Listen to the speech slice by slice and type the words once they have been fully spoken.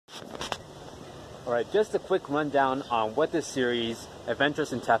Alright, just a quick rundown on what this series,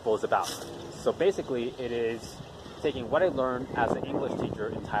 Adventures in TEFL, is about. So basically, it is taking what I learned as an English teacher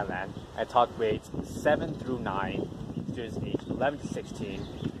in Thailand. I taught grades 7 through 9, students aged 11 to 16.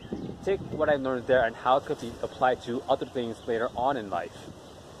 Take what I learned there and how it could be applied to other things later on in life.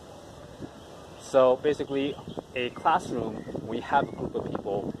 So basically, a classroom, we have a group of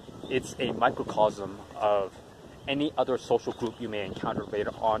people, it's a microcosm of any other social group you may encounter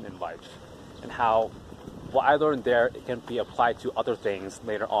later on in life, and how what I learned there, it can be applied to other things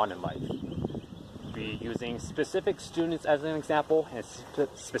later on in life. Be using specific students as an example and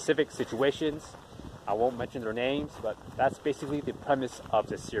specific situations. I won't mention their names, but that's basically the premise of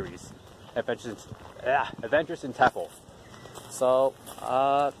this series, Adventures in TEFL. So,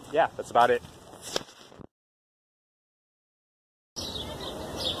 yeah, that's about it.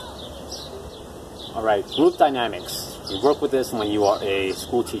 Alright, group dynamics. You work with this when you are a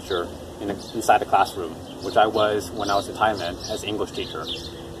school teacher inside a classroom, which I was when I was in Thailand as an English teacher.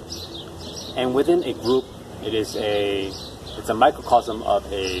 And within a group, it's a microcosm of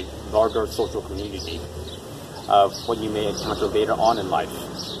a larger social community of what you may encounter later on in life.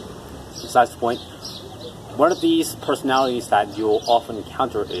 Besides the point, one of these personalities that you'll often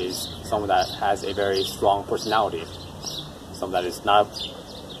encounter is someone that has a very strong personality, someone that is not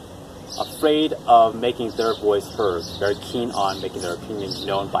afraid of making their voice heard, very keen on making their opinions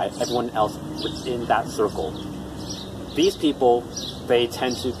known by everyone else within that circle. These people, they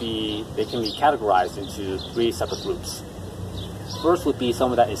can be categorized into 3 separate groups. First would be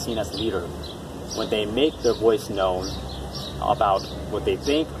someone that is seen as a leader. When they make their voice known about what they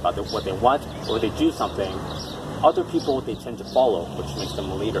think, about what they want, or they do something, other people, they tend to follow, which makes them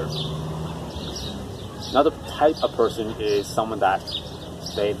a leader. Another type of person is someone that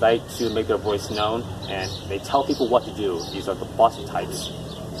they like to make their voice known and they tell people what to do. These are the bossy types.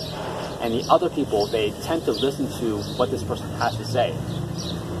 And the other people, they tend to listen to what this person has to say.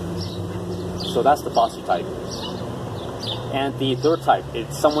 So that's the bossy type. And the third type is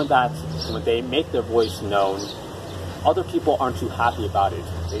someone that when they make their voice known, other people aren't too happy about it.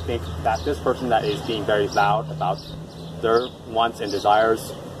 They think that this person that is being very loud about their wants and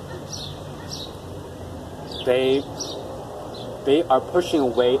desires, they are pushing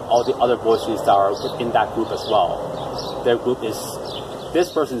away all the other voices that are within that group as well.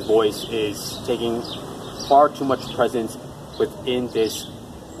 This person's voice is taking far too much presence within this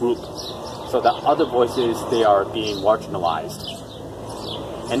group, so that other voices, they are being marginalized.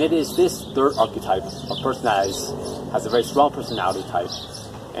 And it is this third archetype, a person that has a very strong personality type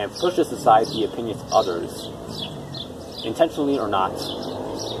and pushes aside the opinions of others, intentionally or not.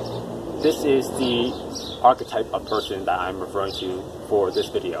 This is the archetype of person that I'm referring to for this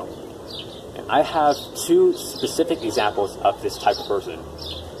video. And I have 2 specific examples of this type of person.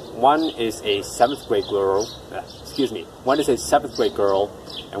 One is a 7th grade girl, one is a 7th grade girl,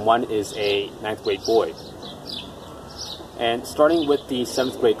 and one is a 9th grade boy. And starting with the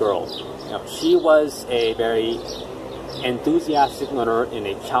 7th grade girl, she was a very enthusiastic learner in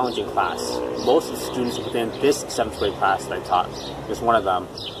a challenging class. Most of the students within this 7th grade class that I taught, just one of them,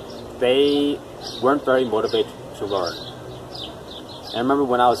 they weren't very motivated to learn. And I remember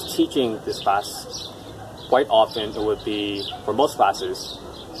when I was teaching this class, quite often it would be, for most classes,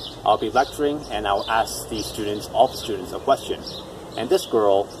 I'll be lecturing and I'll ask all the students a question. And this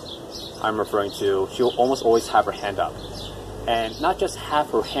girl I'm referring to, she'll almost always have her hand up. And not just have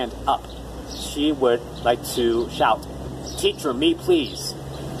her hand up, she would like to shout, "Teacher, me please."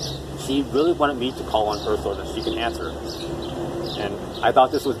 She really wanted me to call on her so that she can answer. And I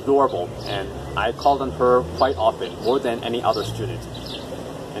thought this was adorable, and I called on her quite often, more than any other student.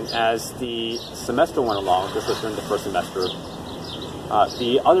 And as the semester went along, this was during the first semester,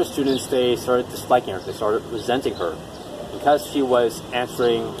 the other students, they started disliking her, they started resenting her, because she was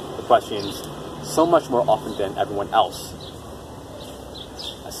answering the questions so much more often than everyone else.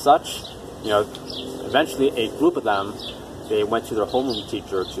 As such, eventually a group of them, they went to their homeroom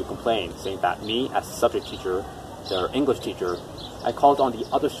teacher to complain, saying that me, as a subject teacher, their English teacher, I called on the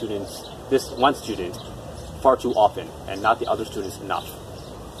other students, this one student, far too often, and not the other students enough.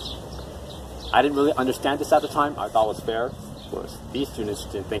 I didn't really understand this at the time. I thought it was fair. Of course, these students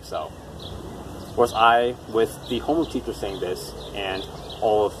didn't think so. Of course, with the homeroom teacher saying this, and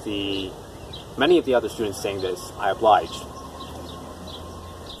many of the other students saying this, I obliged.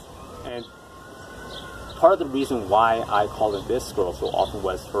 And part of the reason why I called on this girl so often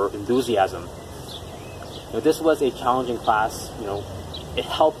was her enthusiasm. This was a challenging class. It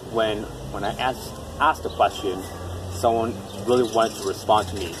helped when I asked a question, someone really wanted to respond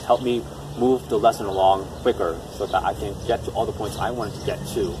to me, help me move the lesson along quicker so that I can get to all the points I wanted to get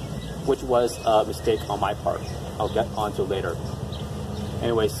to. which was a mistake on my part. I'll get onto later.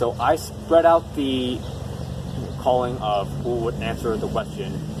 Anyway, so I spread out the calling of who would answer the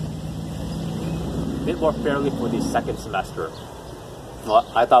question a bit more fairly for the second semester. Well,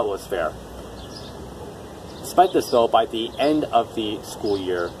 I thought it was fair. Despite this though, by the end of the school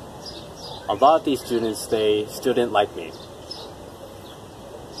year, a lot of these students, they still didn't like me.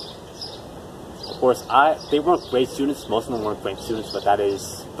 Of course, they weren't great students, most of them weren't great students, but that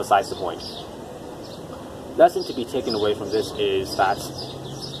is besides the point. Lesson to be taken away from this is that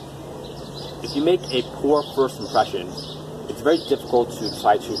if you make a poor first impression, it's very difficult to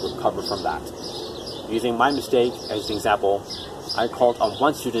try to recover from that. Using my mistake as an example, I called on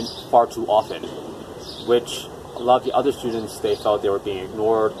one student far too often, which a lot of the other students, they felt they were being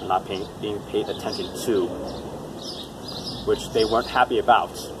ignored, not being paid attention to, which they weren't happy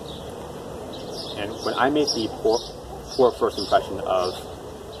about. And when I made the poor first impression of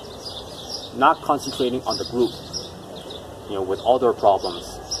not concentrating on the group, with all their problems,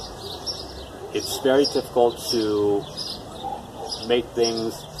 it's very difficult to make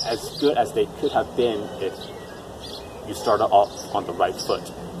things as good as they could have been if you started off on the right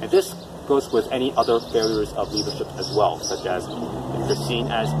foot. And this goes with any other failures of leadership as well, such as if you're seen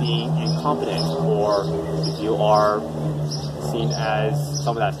as being incompetent, or if you are seen as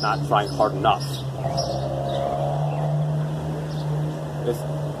someone that's not trying hard enough.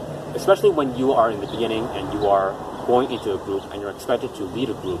 Especially when you are in the beginning and you are going into a group and you're expected to lead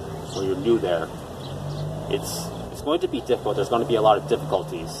a group when you're new there, it's going to be difficult. There's going to be a lot of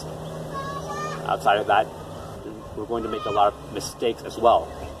difficulties. Outside of that, we're going to make a lot of mistakes as well.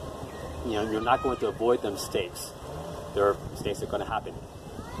 You're not going to avoid the mistakes. There are mistakes that are going to happen.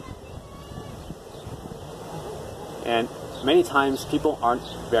 And many times people aren't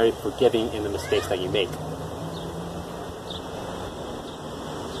very forgiving in the mistakes that you make.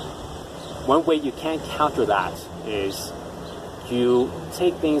 One way you can counter that is you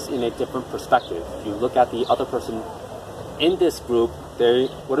take things in a different perspective. You look at the other person in this group,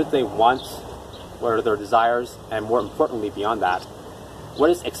 what do they want, what are their desires, and more importantly beyond that, what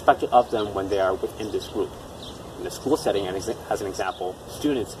is expected of them when they are within this group. In the school setting, as an example,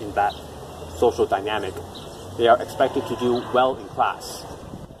 students in that social dynamic, they are expected to do well in class.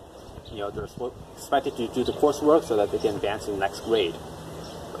 They're expected to do the coursework so that they can advance in the next grade.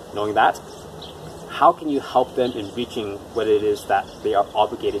 Knowing that, how can you help them in reaching what it is that they are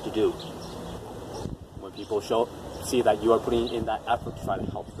obligated to do? When people see that you are putting in that effort to try to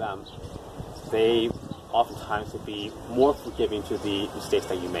help them, they oftentimes will be more forgiving to the mistakes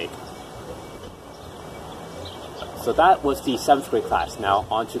that you make. So that was the 7th grade class. Now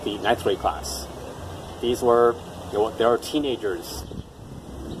on to the 9th grade class. These were, they are teenagers.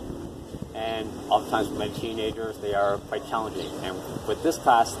 And oftentimes with many teenagers, they are quite challenging. And with this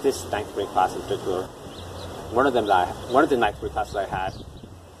class, this 9th grade class in particular, one of the 9th grade classes I had,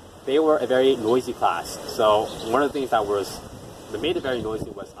 they were a very noisy class. So one of the things that made it very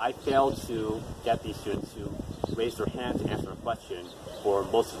noisy was I failed to get these students to raise their hand to answer a question for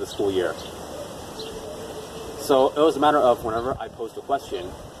most of the school year. So it was a matter of whenever I posed a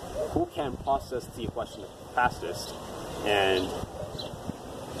question, who can process the question fastest and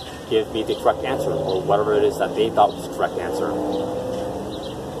give me the correct answer, or whatever it is that they thought was the correct answer.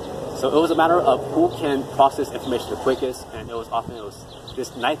 So it was a matter of who can process information the quickest, and it was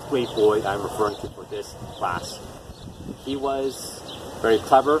this 9th grade boy that I'm referring to for this class. He was very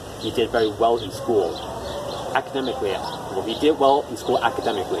clever. He did very well in school, academically. Well, he did well in school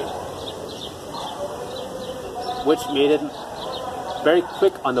academically, which made him very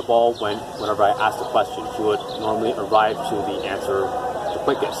quick on the ball whenever I asked a question. He would normally arrive to the answer the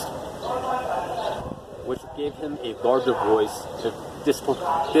quickest, which gave him a larger voice, a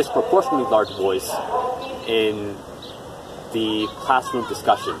disproportionately large voice in the classroom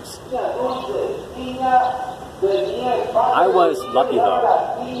discussions. I was lucky though,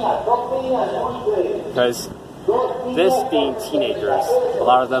 because this being teenagers, a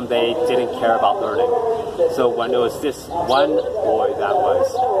lot of them, they didn't care about learning. So when it was this one boy that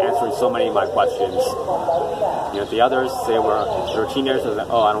was answering so many of my questions, the others, they were teenagers, and like,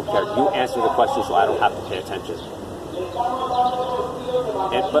 oh, I don't care. You answer the question so I don't have to pay attention.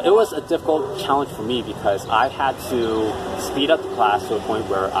 But it was a difficult challenge for me because I had to speed up the class to a point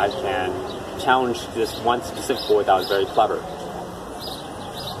where I can challenge this one specific boy that was very clever,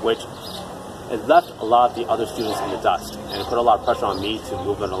 which it left a lot of the other students in the dust, and it put a lot of pressure on me to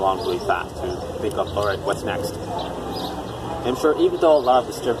move them along really fast, to think of, all right, what's next? And I'm sure even though a lot of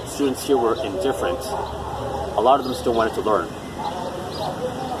the students here were indifferent, a lot of them still wanted to learn.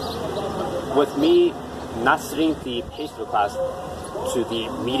 With me not setting the pace of the class, to the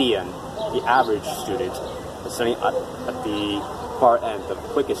median, the average student, studying at the far end, the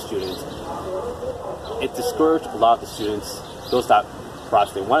quickest student, it discouraged a lot of the students, those that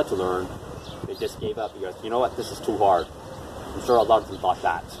perhaps they wanted to learn, they just gave up because, you know what, this is too hard. I'm sure a lot of them thought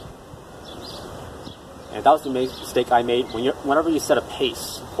that. And that was the mistake I made. Whenever you set a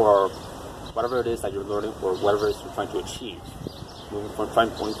pace for whatever it is that you're learning or whatever it is you're trying to achieve, moving from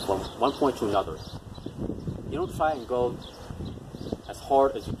one point to another, you don't try and go as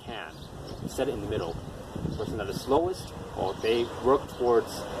hard as you can. You set it in the middle. The person that is slowest, well, they work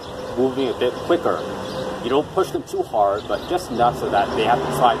towards moving a bit quicker. You don't push them too hard, but just enough so that they have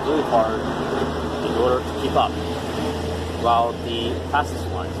to try really hard in order to keep up. While the fastest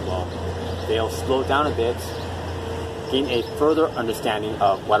ones, well, they'll slow down a bit, gain a further understanding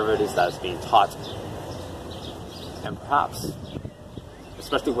of whatever it is that is being taught. And perhaps,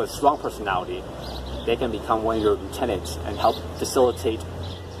 especially with a strong personality, they can become one of your lieutenants and help facilitate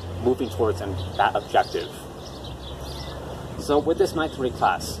moving towards that objective. So with this 9th grade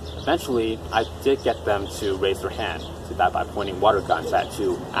class, eventually I did get them to raise their hand to that by pointing water guns at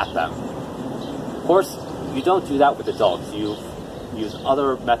them. Of course, you don't do that with adults. You use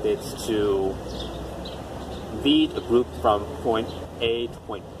other methods to lead a group from point A to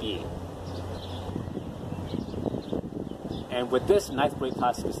point B. And with this 9th grade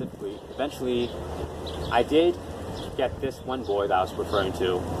class specifically, eventually I did get this one boy that I was referring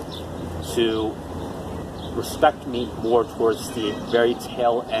to respect me more towards the very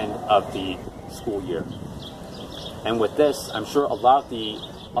tail end of the school year. And with this, I'm sure a lot of the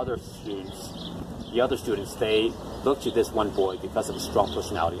other students, they looked to this one boy because of his strong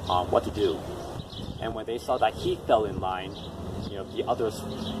personality on what to do. And when they saw that he fell in line, the others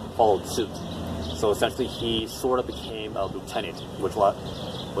followed suit. So essentially, he sort of became a lieutenant, which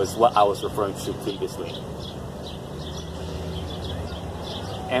was what I was referring to previously.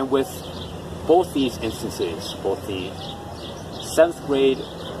 And with both these instances, both the 7th grade,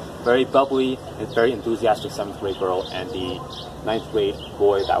 very bubbly and very enthusiastic 7th grade girl, and the 9th grade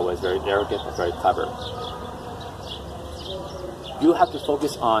boy that was very arrogant and very clever, you have to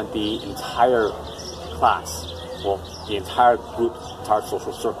focus on the entire class, well, the entire group, entire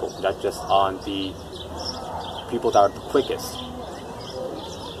social circle, not just on the people that are the quickest.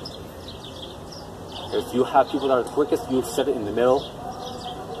 If you have people that are the quickest, you set it in the middle.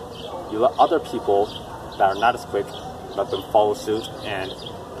 You let other people that are not as quick, let them follow suit and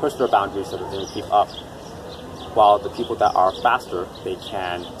push their boundaries so that they can keep up. While the people that are faster, they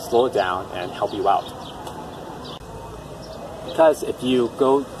can slow it down and help you out. Because if you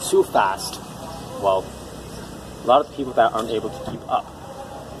go too fast, well, a lot of people that aren't able to keep up,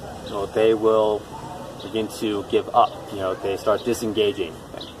 they will begin to give up. They start disengaging.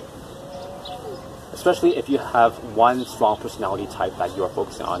 Especially if you have one strong personality type that you are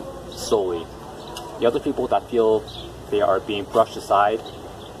focusing on solely. The other people that feel they are being brushed aside,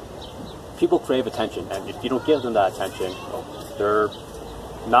 people crave attention, and if you don't give them that attention, they're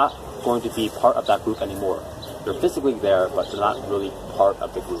not going to be part of that group anymore. They're physically there, but they're not really part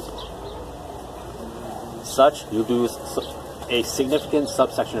of the group. Such, you lose a significant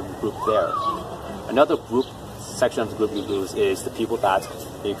subsection of the group there. Another section of the group you lose is the people that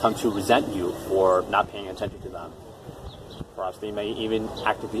they come to resent you for not paying attention to them. Perhaps they may even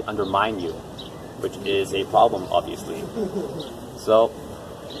actively undermine you, which is a problem, obviously. So,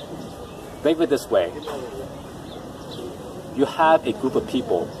 think of it this way. You have a group of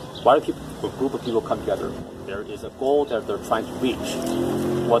people. Why do a group of people come together? There is a goal that they're trying to reach.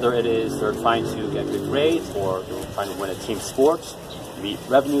 Whether it is they're trying to get good grades, or they're trying to win a team sport, meet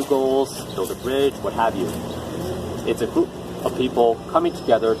revenue goals, build a bridge, what have you. It's a group of people coming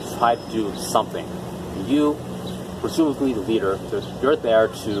together to try to do something. You, presumably the leader, you're there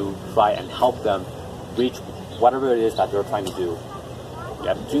to try and help them reach whatever it is that they're trying to do. You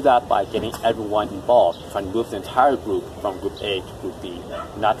have to do that by getting everyone involved, trying to move the entire group from Group A to Group B,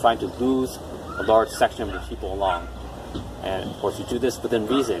 not trying to lose a large section of the people along. And of course, you do this within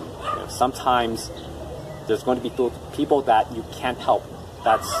reason. Sometimes there's going to be people that you can't help.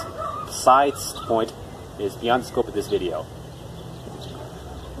 That's besides the point, is beyond the scope of this video.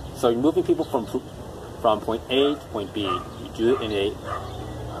 So you're moving people from point A to point B. You do it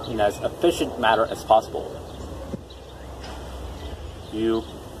in as efficient manner as possible. You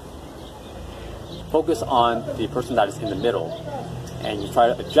focus on the person that is in the middle, and you try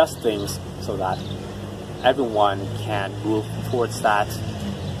to adjust things so that everyone can move towards that.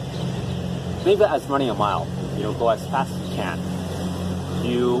 Think of it as running a mile. Go as fast as you can.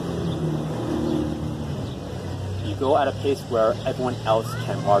 You go at a pace where everyone else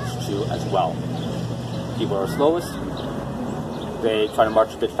can march to as well. People are slowest, they try to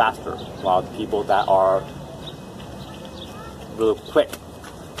march a bit faster, while the people that are really quick,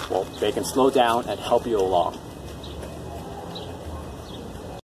 well, they can slow down and help you along.